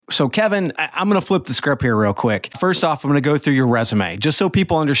So Kevin, I'm going to flip the script here real quick. First off, I'm going to go through your resume just so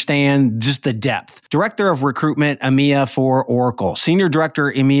people understand just the depth. Director of Recruitment, EMEA for Oracle. Senior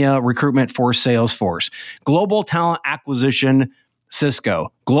Director, EMEA Recruitment for Salesforce. Global Talent Acquisition,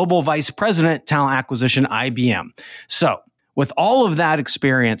 Cisco. Global Vice President, Talent Acquisition, IBM. So with all of that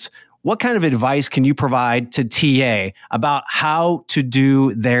experience, what kind of advice can you provide to TA about how to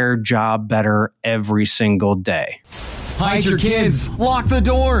do their job better every single day? Hide your kids. Lock the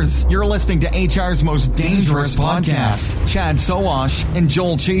doors. You're listening to HR's most dangerous podcast. Chad Sowash and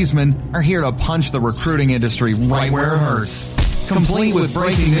Joel Cheeseman are here to punch the recruiting industry right where it hurts. Complete with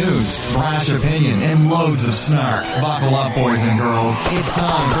breaking news, brash opinion, and loads of snark. Buckle up, boys and girls. It's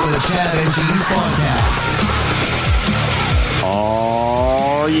time for the Chad and Cheese Podcast.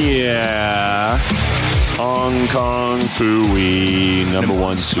 Oh, yeah. Hong Kong Phooey, number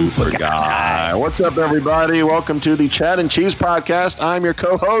one super guy. What's up, everybody? Welcome to the Chad and Cheese Podcast. I'm your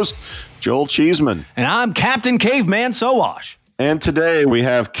co-host, Joel Cheeseman. And I'm Captain Caveman Sowash. And today we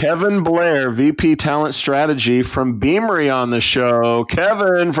have Kevin Blair, VP Talent Strategy from Beamery on the show.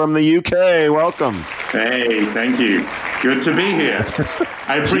 Kevin from the UK, welcome. Hey, thank you. Good to be here.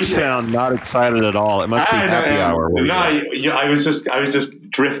 I appreciate. You sound not excited at all. It must be happy hour. No, I was just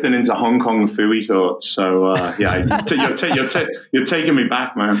drifting into Hong Kong Phooey thoughts. So you're taking me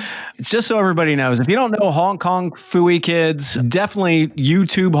back, man. It's just so everybody knows. If you don't know Hong Kong Phooey, kids, definitely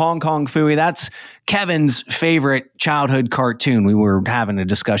YouTube Hong Kong Phooey. That's Kevin's favorite childhood cartoon. We were having a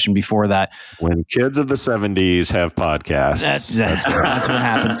discussion before that. When kids of the 70s have podcasts. That's what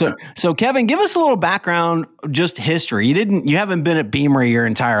happened. So Kevin, give us a little background, just history. You haven't been at Beamery your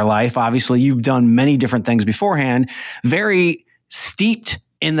entire life. Obviously, you've done many different things beforehand. Very steeped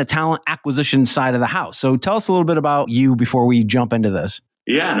in the talent acquisition side of the house. So tell us a little bit about you before we jump into this.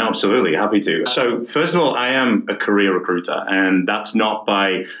 Yeah, no, absolutely. Happy to. So first of all, I am a career recruiter, and that's not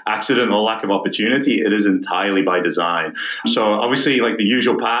by accident or lack of opportunity. It is entirely by design. So obviously, like the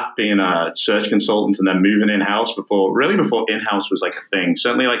usual path, being a search consultant and then moving in-house before in-house was like a thing,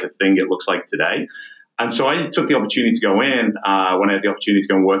 certainly like a thing it looks like today. And so I took the opportunity to go in when I had the opportunity to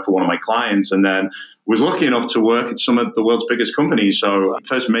go and work for one of my clients, and then was lucky enough to work at some of the world's biggest companies. So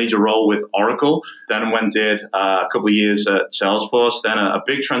first major role with Oracle, then did a couple of years at Salesforce, then a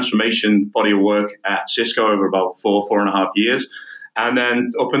big transformation body of work at Cisco over about 4.5 years. And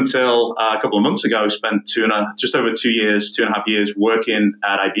then up until a couple of months ago, spent just over 2.5 years working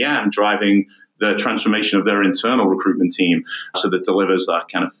at IBM, driving the transformation of their internal recruitment team, so that delivers that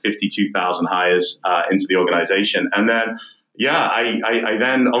kind of 52,000 hires into the organization. And then, I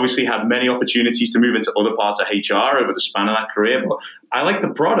then obviously had many opportunities to move into other parts of HR over the span of that career. But I like the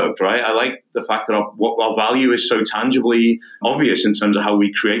product, right? I like the fact that our value is so tangibly obvious in terms of how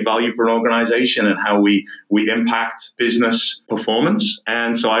we create value for an organization and how we impact business performance.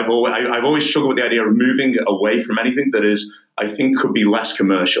 And so I've always struggled with the idea of moving away from anything that is, I think, could be less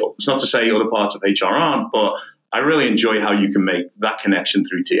commercial. It's not to say other parts of HR aren't, but I really enjoy how you can make that connection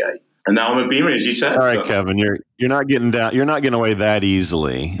through TA. And now I'm a Beamery, as you said. All right, Kevin, you're not getting down. You're not getting away that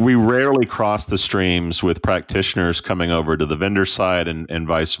easily. We rarely cross the streams with practitioners coming over to the vendor side and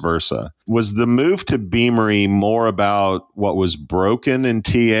vice versa. Was the move to Beamery more about what was broken in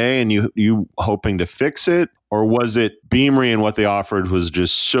TA and you hoping to fix it, or was it Beamery and what they offered was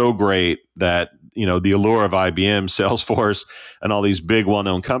just so great that the allure of IBM, Salesforce, and all these big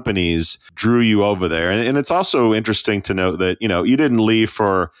well-known companies drew you over there? And it's also interesting to note that you didn't leave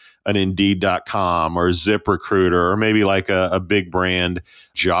for an Indeed.com or ZipRecruiter or maybe like a big brand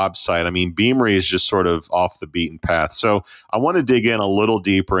job site. I mean, Beamery is just sort of off the beaten path. So I want to dig in a little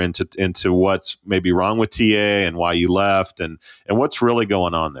deeper into what's maybe wrong with TA and why you left and what's really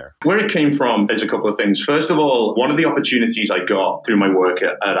going on there. Where it came from is a couple of things. First of all, one of the opportunities I got through my work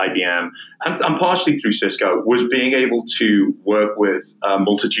at IBM and partially through Cisco was being able to work with a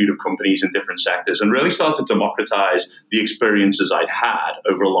multitude of companies in different sectors and really start to democratize the experiences I'd had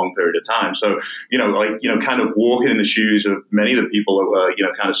over a long period of time. So, kind of walking in the shoes of many of the people that were,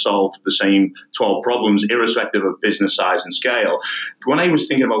 kind of solved the same 12 problems, irrespective of business size and scale. When I was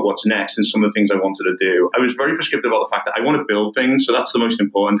thinking about what's next and some of the things I wanted to do, I was very prescriptive about the fact that I want to build things. So that's the most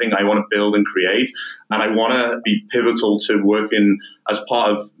important thing. I want to build and create, and I want to be pivotal to working as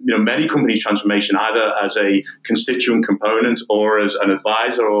part of, many companies' transformation, either as a constituent component or as an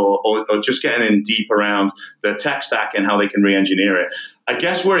advisor or just getting in deep around the tech stack and how they can re-engineer it. I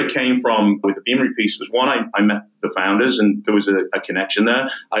guess where it came from with the Beamery piece was, one, I met the founders and there was a connection there.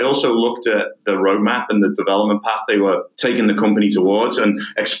 I also looked at the roadmap and the development path they were taking the company towards and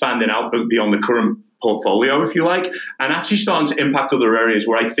expanding out beyond the current portfolio, if you like, and actually starting to impact other areas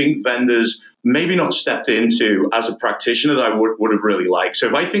where I think vendors maybe not stepped into as a practitioner that I would have really liked. So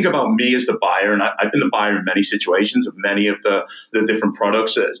if I think about me as the buyer, and I've been the buyer in many situations of many of the different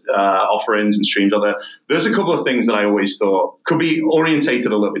products, offerings and streams out there, there's a couple of things that I always thought could be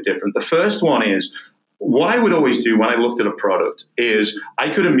orientated a little bit different. The first one is, what I would always do when I looked at a product is I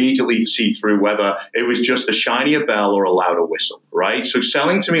could immediately see through whether it was just a shinier bell or a louder whistle, right? So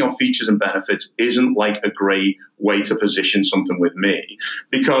selling to me on features and benefits isn't like a great way to position something with me,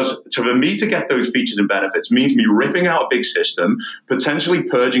 because for me to get those features and benefits means me ripping out a big system, potentially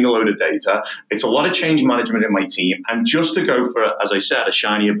purging a load of data. It's a lot of change management in my team. And just to go for, as I said, a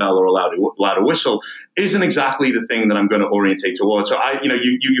shinier bell or a louder whistle isn't exactly the thing that I'm going to orientate towards. So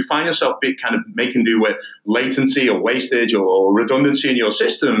you find yourself kind of making do with latency or wastage or redundancy in your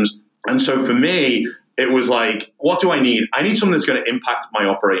systems. And so for me, it was like, what do I need? I need something that's going to impact my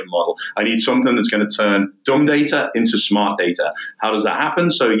operating model. I need something that's going to turn dumb data into smart data. How does that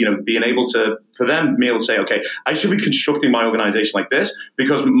happen? So, being able to, for them, be able to say, okay, I should be constructing my organization like this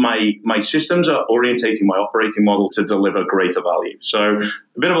because my systems are orientating my operating model to deliver greater value. So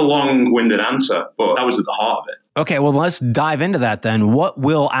a bit of a long-winded answer, but that was at the heart of it. Okay, well, let's dive into that then. What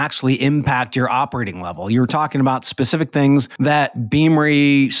will actually impact your operating level? You were talking about specific things that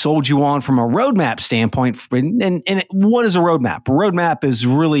Beamery sold you on from a roadmap standpoint. And what is a roadmap? A roadmap is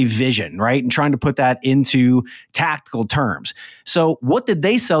really vision, right? And trying to put that into tactical terms. So what did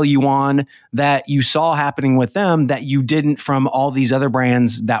they sell you on that you saw happening with them that you didn't from all these other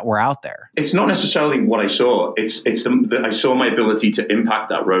brands that were out there? It's not necessarily what I saw. I saw my ability to impact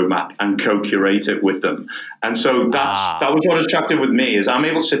that roadmap and co-curate it with them. And so that was what was attractive with me, is I'm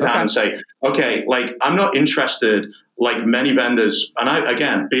able to sit down and say, okay, like, I'm not interested like many vendors. And I,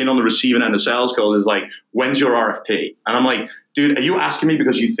 again, being on the receiving end of sales calls is like, when's your RFP? And I'm like, dude, are you asking me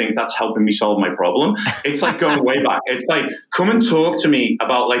because you think that's helping me solve my problem? It's like going way back. It's like, come and talk to me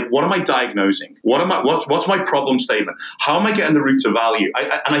about, like, what am I diagnosing? What's my problem statement? How am I getting the root to value?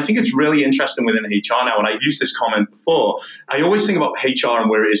 And I think it's really interesting within HR now, and I've used this comment before. I always think about HR and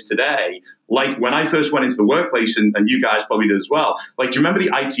where it is today. Like when I first went into the workplace, and you guys probably did as well. Like, do you remember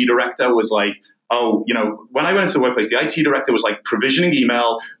the IT director was like, when I went into the workplace, the IT director was like provisioning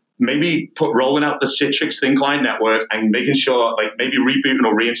email, maybe rolling out the Citrix thin client network and making sure, like, maybe rebooting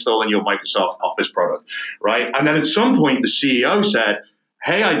or reinstalling your Microsoft Office product, right? And then at some point, the CEO said,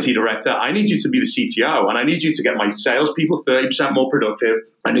 hey, IT director, I need you to be the CTO, and I need you to get my salespeople 30% more productive.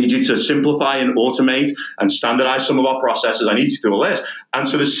 I need you to simplify and automate and standardize some of our processes. I need you to do all this. And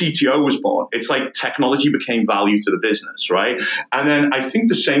so the CTO was born. It's like technology became value to the business, right? And then I think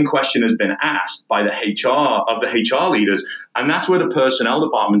the same question has been asked by the HR leaders, and that's where the personnel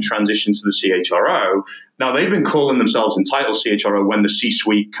department transitions to the CHRO. Now, they've been calling themselves entitled CHRO when the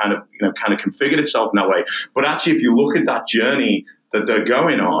C-suite kind of configured itself in that way. But actually, if you look at that journey that they're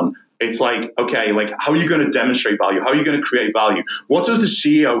going on, it's like, okay, like, how are you going to demonstrate value? How are you going to create value? What does the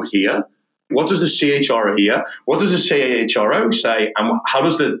CEO hear? What does the CHRO hear? What does the CHRO say? And how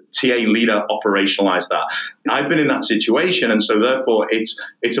does the TA leader operationalize that? I've been in that situation. And so therefore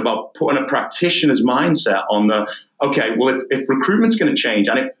it's about putting a practitioner's mindset on the, okay, well, if recruitment's going to change,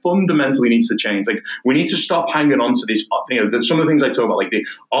 and it fundamentally needs to change, like, we need to stop hanging on to this, some of the things I talk about, like the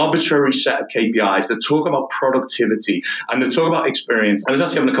arbitrary set of KPIs that talk about productivity and that talk about experience. I was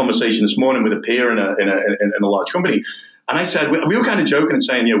actually having a conversation this morning with a peer in a large company. And I said, we were kind of joking and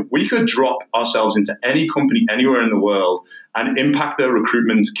saying, we could drop ourselves into any company anywhere in the world and impact their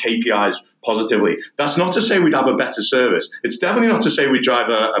recruitment KPIs positively. That's not to say we'd have a better service. It's definitely not to say we drive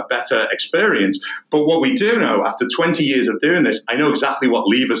a better experience. But what we do know, after 20 years of doing this, I know exactly what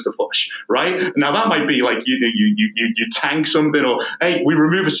levers to push, right? Now, that might be like you tank something, or, hey, we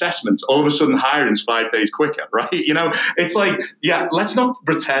remove assessments. All of a sudden, hiring's 5 days quicker, right? It's like, yeah, let's not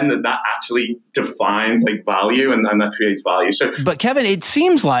pretend that actually defines like value and that creates value. So, but Kevin, it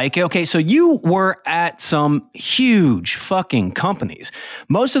seems like, okay, so you were at some huge fucking companies.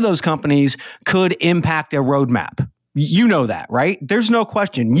 Most of those companies could impact a roadmap. You know that, right? There's no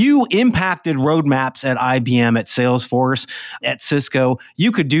question. You impacted roadmaps at IBM, at Salesforce, at Cisco.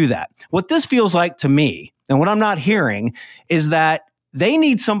 You could do that. What this feels like to me, and what I'm not hearing, is that they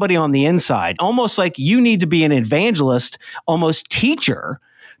need somebody on the inside, almost like you need to be an evangelist, almost teacher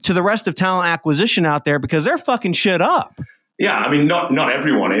to the rest of talent acquisition out there, because they're fucking shit up. Yeah, I mean, not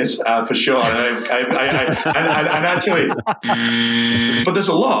everyone is, for sure. And actually, but there's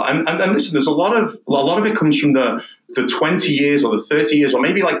a lot. And listen, there's a lot of it comes from the the 20 years or the 30 years or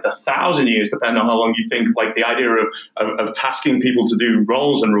maybe like the 1,000 years, depending on how long you think, like the idea of tasking people to do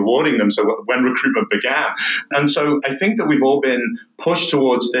roles and rewarding them. So when recruitment began. And so I think that we've all been pushed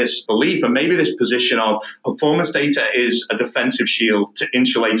towards this belief and maybe this position of performance data is a defensive shield to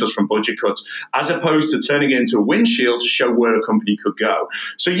insulate us from budget cuts, as opposed to turning it into a windshield to show where a company could go.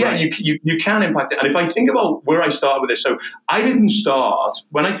 So yeah, right. you can impact it. And if I think about where I started with this, so I didn't start,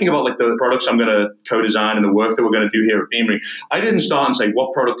 when I think about like the products I'm going to co-design and the work that we're going to do here at Beamery, I didn't start and say,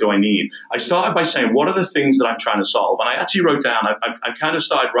 what product do I need? I started by saying, what are the things that I'm trying to solve? And I actually wrote down, I kind of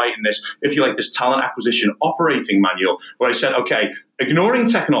started writing this, if you like, this talent acquisition operating manual, where I said, okay, ignoring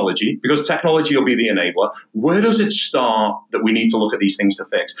technology, because technology will be the enabler, where does it start that we need to look at these things to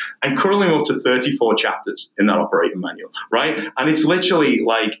fix? And curling up to 34 chapters in that operating manual, right? And it's literally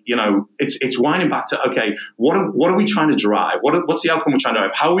like, it's winding back to, okay, what are we trying to drive? What's the outcome we're trying to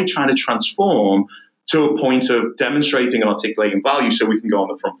drive? How are we trying to transform to a point of demonstrating and articulating value so we can go on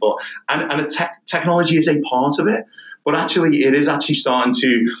the front foot? And technology is a part of it. But actually, it is actually starting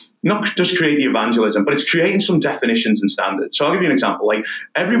to not just create the evangelism, but it's creating some definitions and standards. So I'll give you an example. Like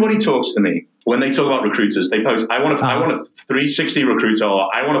everybody talks to me when they talk about recruiters. They post, I want a 360 recruiter, or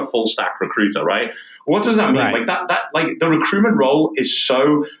I want a full stack recruiter, right? What does that mean? Right. Like that, like the recruitment role is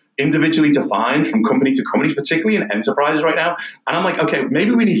so individually defined from company to company, particularly in enterprises right now. And I'm like, okay, maybe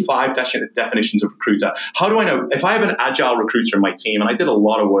we need 5 definitions of recruiter. How do I know if I have an agile recruiter in my team? And I did a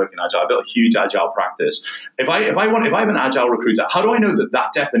lot of work in agile. I built a huge agile practice. If I have an agile recruiter, how do I know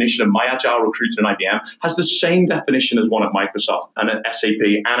that definition of my agile recruiter in IBM has the same definition as one at Microsoft and at SAP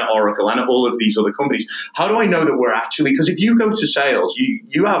and at Oracle and at all of these other companies? How do I know that we're actually, because if you go to sales,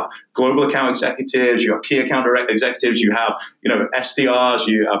 you have global account executives, you have key account executives, you have, SDRs,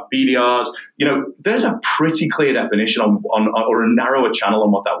 you have BDRs, there's a pretty clear definition on or a narrower channel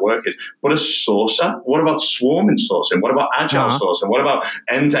on what that work is. But a sourcer, what about swarming sourcing? What about agile sourcing? What about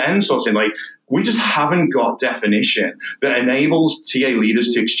end-to-end sourcing? Like, we just haven't got definition that enables TA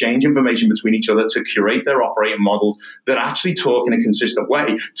leaders to exchange information between each other, to curate their operating models that actually talk in a consistent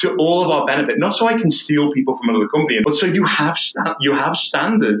way to all of our benefit. Not so I can steal people from another company, but so you have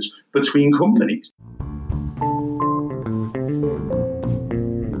standards between companies.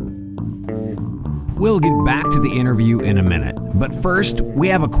 We'll get back to the interview in a minute. But first, we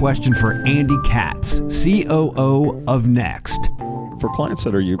have a question for Andy Katz, COO of Nexxt. For clients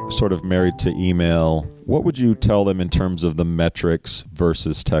that are sort of married to email, what would you tell them in terms of the metrics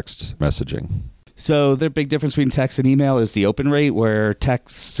versus text messaging? So the big difference between text and email is the open rate, where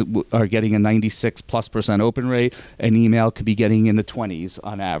texts are getting a 96+% open rate, and email could be getting in the 20s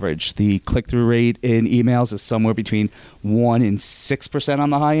on average. The click-through rate in emails is somewhere between 1 and 6% on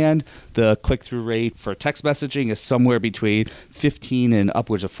the high end. The click-through rate for text messaging is somewhere between 15 and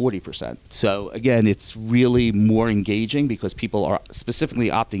upwards of 40%. So again, it's really more engaging because people are specifically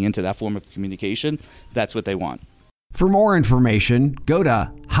opting into that form of communication. That's what they want. For more information, go to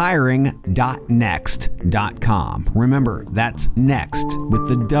hiring.nexxt.com. Remember, that's next with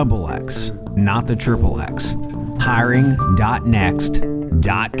the double X, not the triple X.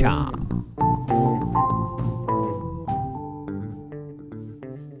 Hiring.nexxt.com.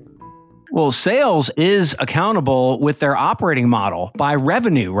 Well, sales is accountable with their operating model by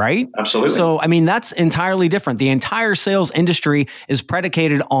revenue, right? Absolutely. So, that's entirely different. The entire sales industry is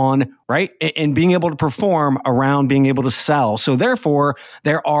predicated on, right, and being able to perform around being able to sell. So therefore,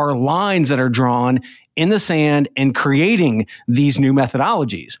 there are lines that are drawn in the sand and creating these new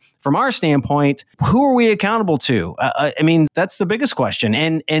methodologies. From our standpoint, who are we accountable to? That's the biggest question.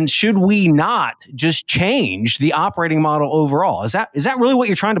 And should we not just change the operating model overall? Is that really what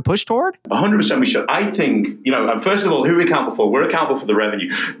you're trying to push toward? 100% we should. I think, first of all, who are we accountable for? We're accountable for the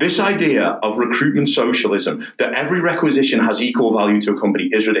revenue. This idea of recruitment socialism, that every requisition has equal value to a company,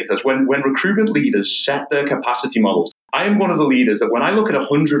 is ridiculous. When recruitment leaders set their capacity models, I am one of the leaders that when I look at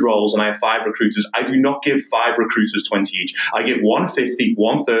 100 roles and I have 5 recruiters, I do not give 5 recruiters 20 each. I give 150,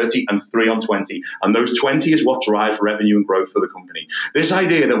 130, and 3 on 20. And those 20 is what drives revenue and growth for the company. This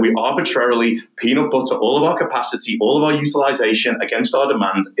idea that we arbitrarily peanut butter all of our capacity, all of our utilization against our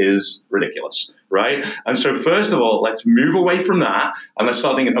demand is ridiculous, right? And so first of all, let's move away from that and let's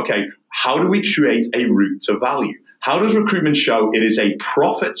start thinking, okay, how do we create a route to value? How does recruitment show it is a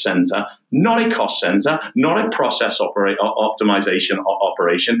profit center, not a cost center, not a process optimization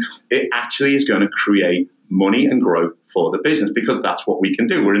operation? It actually is going to create money and growth for the business, because that's what we can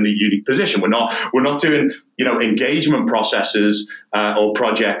do. We're in the unique position. We're not doing, engagement processes or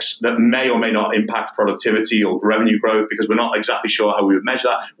projects that may or may not impact productivity or revenue growth, because we're not exactly sure how we would measure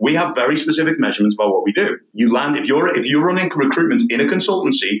that. We have very specific measurements about what we do. You land, if you're running recruitment in a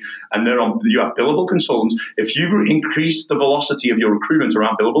consultancy and you have billable consultants, if you increase the velocity of your recruitment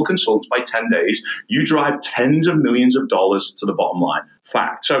around billable consultants by 10 days, you drive tens of millions of dollars to the bottom line.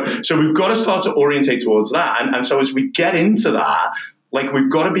 Fact. So we've got to start to orientate towards that. And so as we get into that,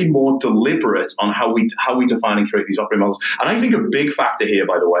 we've got to be more deliberate on how we define and create these operating models. And I think a big factor here,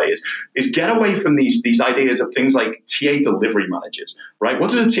 by the way, is get away from these ideas of things like TA delivery managers, right?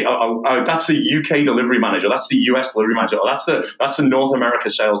 What does that's the UK delivery manager, that's the US delivery manager, or that's the North America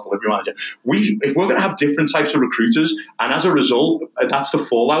sales delivery manager. If we're going to have different types of recruiters, and as a result, that's the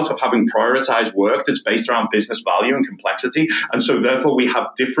fallout of having prioritized work that's based around business value and complexity, and so therefore we have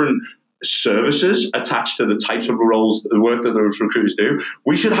different services attached to the types of roles, the work that those recruiters do.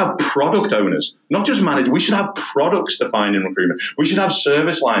 We should have product owners, not just managers. We should have products defined in recruitment. We should have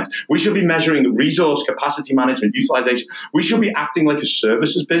service lines. We should be measuring resource capacity management, utilization. We should be acting like a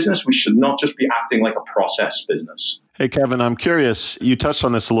services business. We should not just be acting like a process business. Hey, Kevin, I'm curious. You touched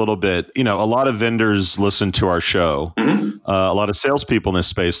on this a little bit. A lot of vendors listen to our show. Mm-hmm. A lot of salespeople in this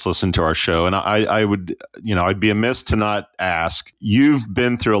space listen to our show. And I would, I'd be amiss to not ask. You've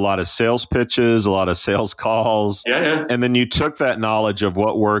been through a lot of sales pitches, a lot of sales calls. Yeah. And then you took that knowledge of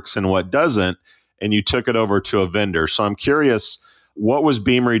what works and what doesn't, and you took it over to a vendor. So I'm curious, what was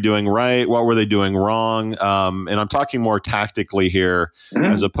Beamery doing right? What were they doing wrong? And I'm talking more tactically here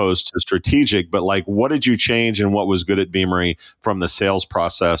as opposed to strategic, but what did you change and what was good at Beamery from the sales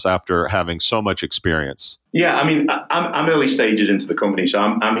process after having so much experience? Yeah, I mean, I'm early stages into the company, so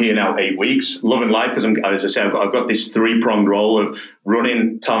I'm here now 8 weeks, loving life, because as I say, I've got this three-pronged role of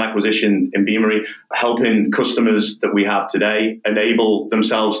running talent acquisition in Beamery, helping customers that we have today enable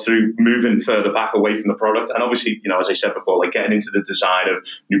themselves through moving further back away from the product, and obviously, as I said before, getting into the design of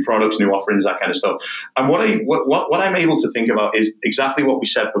new products, new offerings, that kind of stuff. And what I'm able to think about is exactly what we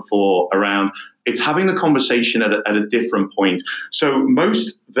said before around. It's having the conversation at a different point. So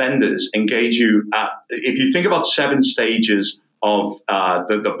most vendors engage you if you think about 7 stages of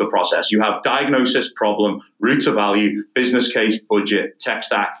the process, you have diagnosis, problem, route to value, business case, budget, tech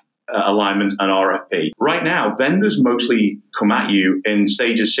stack, alignment, and RFP. Right now, vendors mostly come at you in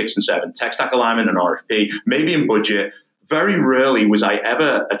stages 6 and 7, tech stack, alignment, and RFP, maybe in budget. Very rarely was I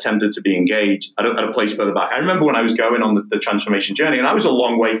ever attempted to be engaged at a place further back. I remember when I was going on the transformation journey, and I was a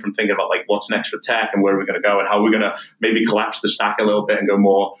long way from thinking about what's next for tech and where we're going to go and how we're going to maybe collapse the stack a little bit and go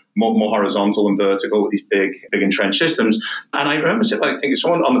more horizontal and vertical with these big entrenched systems. And I remember thinking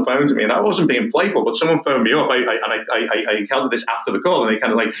someone on the phone to me, and I wasn't being playful, but someone phoned me up. I encountered this after the call, and they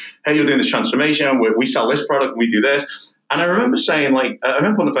kind of hey, you're doing this transformation. We sell this product, we do this. And I remember saying, I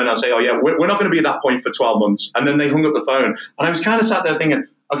remember on the phone, I'd say, oh yeah, we're not going to be at that point for 12 months. And then they hung up the phone. And I was kind of sat there thinking,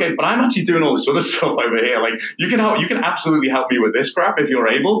 okay, but I'm actually doing all this other stuff over here. You can absolutely help me with this crap if you're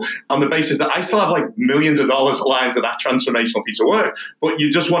able, on the basis that I still have millions of dollars aligned to that transformational piece of work, but you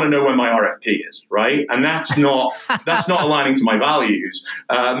just want to know when my RFP is, right? And that's not aligning to my values.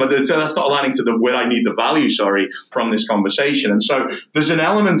 That's not aligning to where I need the value, from this conversation. And so there's an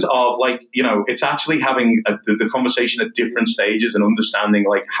element of it's actually having the conversation at different stages and understanding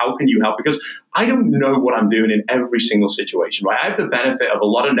how can you help? Because I don't know what I'm doing in every single situation, right? I have the benefit of a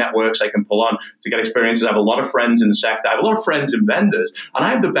lot of networks I can pull on to get experiences. I have a lot of friends in the sector. I have a lot of friends in vendors, and I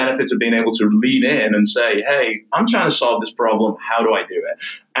have the benefits of being able to lean in and say, hey, I'm trying to solve this problem. How do I do it?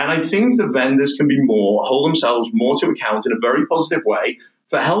 And I think the vendors can hold themselves more to account in a very positive way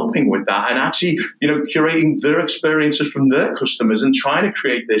for helping with that and actually, curating their experiences from their customers and trying to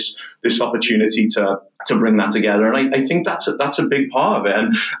create this opportunity to bring that together. And I think that's a big part of it.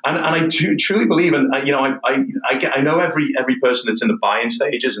 And I truly believe, and I know every person that's in the buy-in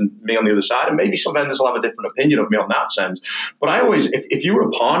stages and me on the other side, and maybe some vendors will have a different opinion of me on that sense. But I always, if you were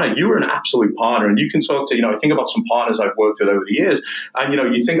a partner, you were an absolute partner, and you can talk to, I think about some partners I've worked with over the years, and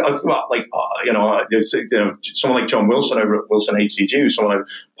you think about someone like John Wilson over at Wilson HCG, who's someone I've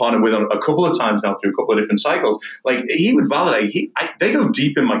partnered with a couple of times now through a couple of different cycles. He would validate. They go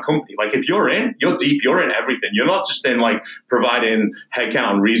deep in my company. If you're in, you're deep. You're in everything. You're not just in providing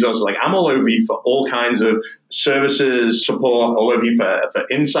headcount and resources. I'm all over you for all kinds of services, support, all over you for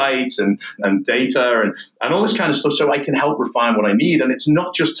insights and data and all this kind of stuff, so I can help refine what I need. And it's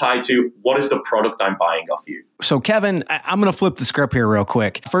not just tied to what is the product I'm buying off you. So Kevin, I'm going to flip the script here real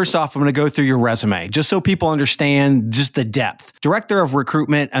quick. First off, I'm going to go through your resume just so people understand just the depth. Director of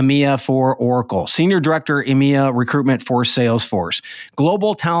Recruitment, EMEA for Oracle. Senior Director, EMEA Recruitment for Salesforce.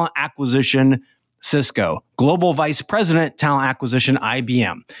 Global Talent Acquisition Cisco. Global Vice President, Talent Acquisition,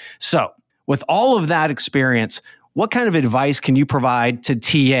 IBM. So with all of that experience, what kind of advice can you provide to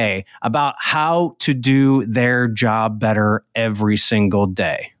TA about how to do their job better every single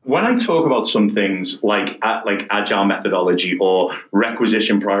day? When I talk about some things like agile methodology or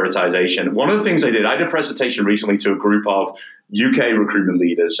requisition prioritization, one of the things I did a presentation recently to a group of UK recruitment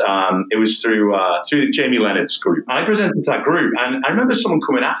leaders. It was through Jamie Leonard's group. I presented to that group, and I remember someone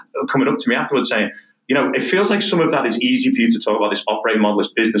coming up to me afterwards saying, it feels like some of that is easy for you to talk about, this operating model,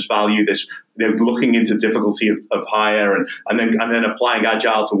 this business value, this looking into difficulty of hire and then applying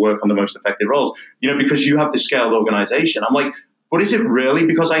agile to work on the most effective roles, because you have this scaled organization. I'm like, but is it really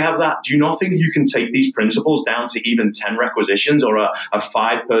because I have that? Do you not think you can take these principles down to even 10 requisitions or a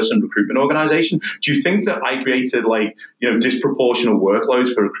 5-person recruitment organization? Do you think that I created disproportional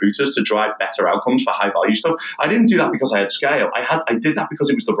workloads for recruiters to drive better outcomes for high value stuff? I didn't do that because I had scale. I did that because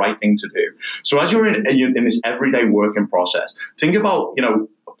it was the right thing to do. So as you're in this everyday working process, think about,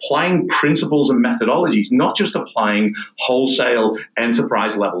 applying principles and methodologies, not just applying wholesale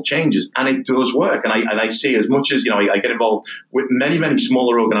enterprise level changes. And it does work. And I see, as much as, I get involved with many, many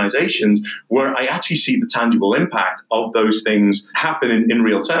smaller organizations where I actually see the tangible impact of those things happen in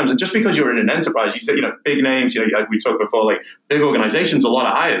real terms. And just because you're in an enterprise, you said, big names, we talked before, like big organizations, a lot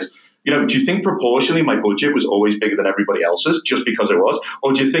of hires. Do you think proportionally my budget was always bigger than everybody else's just because it was?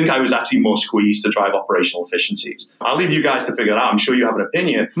 Or do you think I was actually more squeezed to drive operational efficiencies? I'll leave you guys to figure it out. I'm sure you have an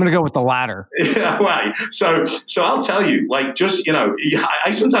opinion. I'm going to go with the latter. Yeah, right. So I'll tell you,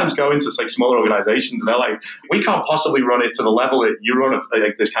 I sometimes go into smaller organizations and they're like, we can't possibly run it to the level that you run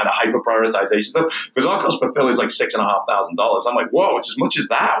this kind of hyper prioritization stuff because our cost per fill is like $6,500. I'm like, whoa, it's as much as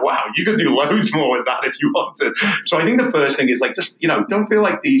that. Wow, you could do loads more with that if you wanted. So I think the first thing is don't feel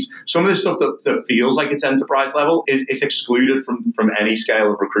like some of this stuff that feels like it's enterprise level is excluded from any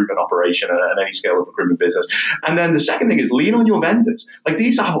scale of recruitment operation and any scale of recruitment business. And then the second thing is lean on your vendors. Like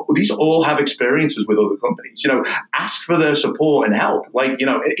these all have experiences with other companies. Ask for their support and help.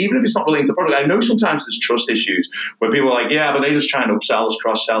 Even if it's not related to product, I know sometimes there's trust issues where people are like, yeah, but they just try and upsell us,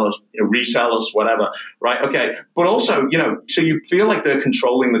 cross-sell us, resell us, whatever. Right? Okay. But also, so you feel like they're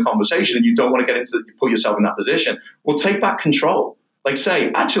controlling the conversation and you don't want to put yourself in that position. Well, take back control.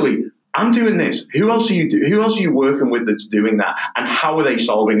 Say, actually, I'm doing this. Who else are you working with that's doing that? And how are they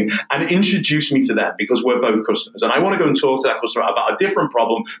solving it? And introduce me to them because we're both customers. And I want to go and talk to that customer about a different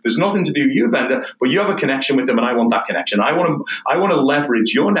problem. There's nothing to do with you, vendor, but you have a connection with them and I want that connection. I want to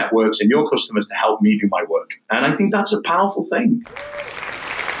leverage your networks and your customers to help me do my work. And I think that's a powerful thing.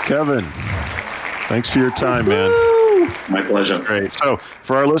 Kevin, thanks for your time, man. My pleasure. Great. So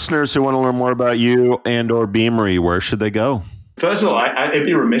for our listeners who want to learn more about you and or Beamery, where should they go? First of all, it'd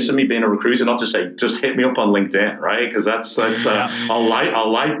be remiss of me being a recruiter not to say, just hit me up on LinkedIn, right? Because that's our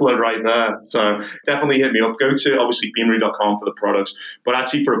lifeblood right there. So definitely hit me up. Go to, obviously, beamery.com for the products. But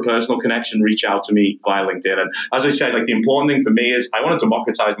actually, for a personal connection, reach out to me via LinkedIn. And as I said, the important thing for me is I want to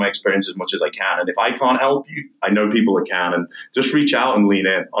democratize my experience as much as I can. And if I can't help you, I know people that can. And just reach out and lean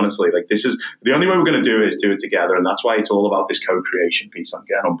in, honestly. This is the only way we're going to do it is do it together. And that's why it's all about this co-creation piece I'm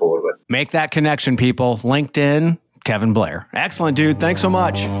getting on board with. Make that connection, people. LinkedIn. Kevin Blair. Excellent, dude. Thanks so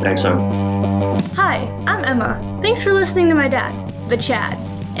much. Thanks, Sam. Hi, I'm Emma. Thanks for listening to my dad, the Chad,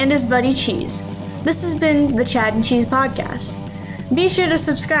 and his buddy Cheese. This has been the Chad and Cheese Podcast. Be sure to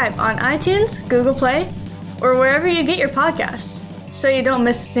subscribe on iTunes, Google Play, or wherever you get your podcasts so you don't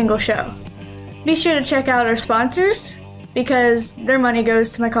miss a single show. Be sure to check out our sponsors because their money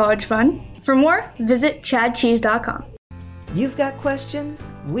goes to my college fund. For more, visit chadcheese.com. You've got questions,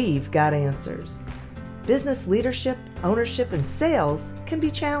 we've got answers. Business leadership, ownership, and sales can be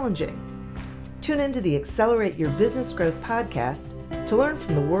challenging. Tune into the Accelerate Your Business Growth podcast to learn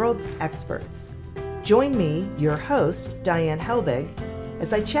from the world's experts. Join me, your host, Diane Helbig,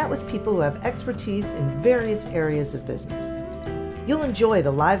 as I chat with people who have expertise in various areas of business. You'll enjoy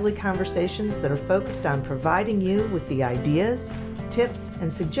the lively conversations that are focused on providing you with the ideas, tips,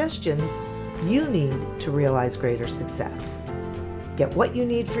 and suggestions you need to realize greater success. Get what you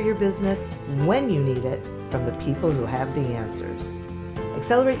need for your business when you need it from the people who have the answers.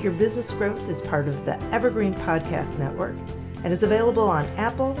 Accelerate Your Business Growth is part of the Evergreen Podcast Network and is available on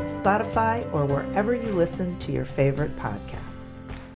Apple, Spotify, or wherever you listen to your favorite podcast.